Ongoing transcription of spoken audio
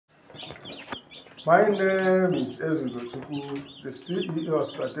My name is Ezugochukwu, the CEO of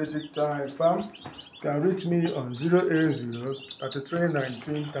Strategic Time Farm. You can reach me on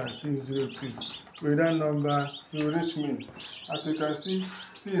 080-3319-3602. With that number, you will reach me. As you can see,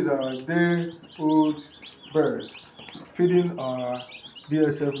 these are day-old birds feeding our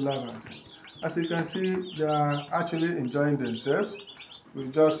BSF larvae. As you can see, they are actually enjoying themselves. We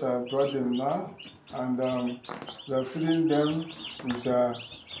just brought them now, and we are feeding them with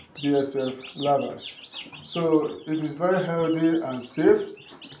BSF larvae. So it is very healthy and safe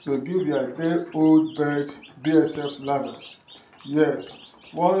to give your day-old bird BSF larvae. Yes,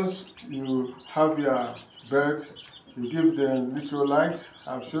 once you have your birds, you give them electrolytes.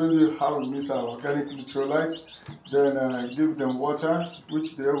 I've shown you how we mix our organic electrolytes. Then give them water,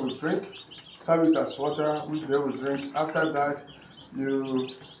 which they will drink. Serve it as water, which they will drink. After that, you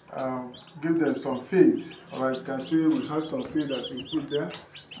give them some feed. Alright, you can see we have some feed that we put there.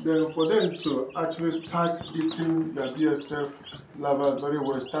 Then for them to actually start eating the BSF larvae very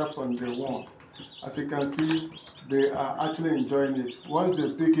well, start from day one. As you can see, they are actually enjoying it. Once they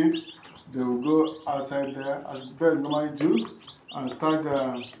pick it, they will go outside there as birds normally do and start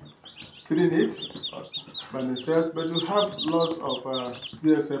feeding it by themselves. But you have lots of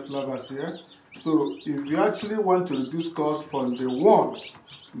BSF larvae here. So if you actually want to reduce costs from day one,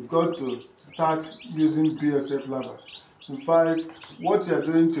 you've got to start using BSF larvae. In fact, what you are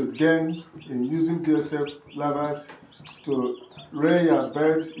going to gain in using BSF larvae to rear your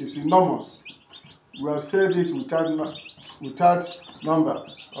birds is enormous. We have said it without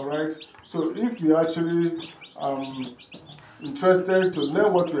numbers, all right? So if you're actually interested to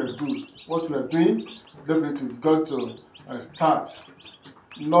learn what we are doing, definitely you've got to start.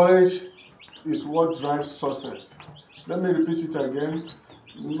 Knowledge is what drives success. Let me repeat it again.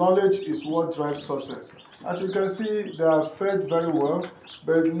 Knowledge is what drives success. As you can see, they are fed very well,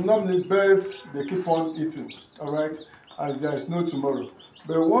 but normally birds, they keep on eating, all right, as there is no tomorrow.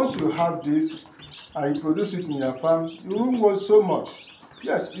 But once you have this and you produce it in your farm, you won't worry so much.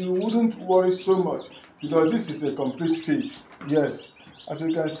 Yes, you wouldn't worry so much because this is a complete feed. Yes, as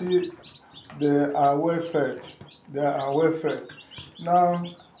you can see, they are well fed. They are well fed. Now,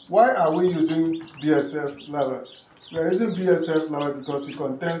 why are we using BSF larvae? We are using BSF larvae because it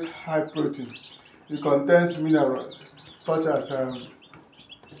contains high protein. It contains minerals such as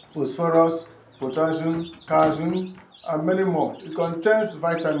phosphorus, potassium, calcium, and many more. It contains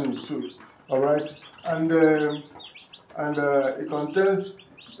vitamins too, all right? And it contains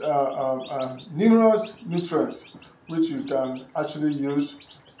numerous nutrients which you can actually use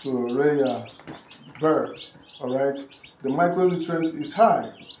to rear your birds, all right? The micronutrients is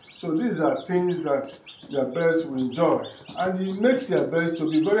high. So these are things that your birds will enjoy, and it makes your birds to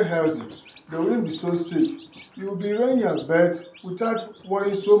be very healthy. They won't be so sick. You will be rearing your birds without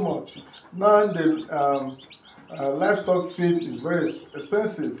worrying so much. Now the livestock feed is very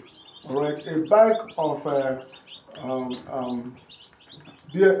expensive. All right, a bag of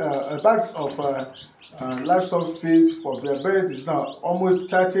livestock feed for their bird is now almost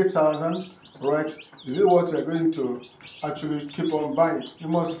 30,000. Right? Is it what you're going to actually keep on buying? You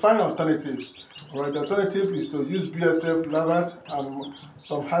must find alternative. Alright, the alternative is to use BSF larvae and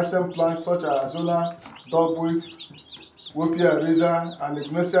some hyacinth plants such as azolla, dogwood, Wolfia ariza, and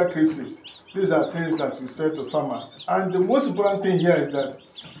Ignacia crypsis. These are things that we sell to farmers. And the most important thing here is that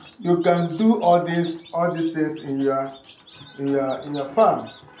you can do all these things in your farm.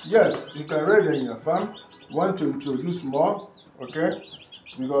 Yes, you can rear them in your farm. You want to introduce more, okay?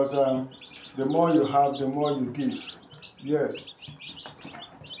 Because the more you have, the more you give. Yes.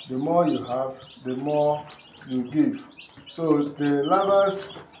 The more you have, the more you give. So the larvae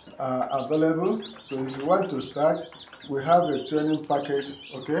are available. So if you want to start, we have a training package,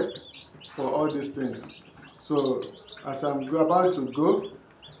 okay, for all these things. So as I'm about to go,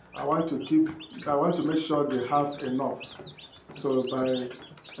 I want to make sure they have enough. So by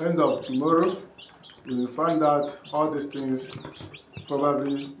end of tomorrow, we will find out all these things.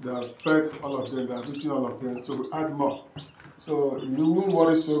 Probably they have fed all of them, they have eaten all of them, so we add more. So you won't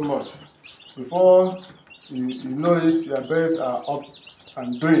worry so much. Before you know it, your birds are up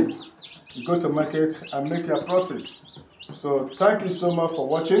and doing. You go to market and make your profit. So thank you so much for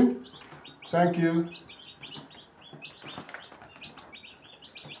watching. Thank you.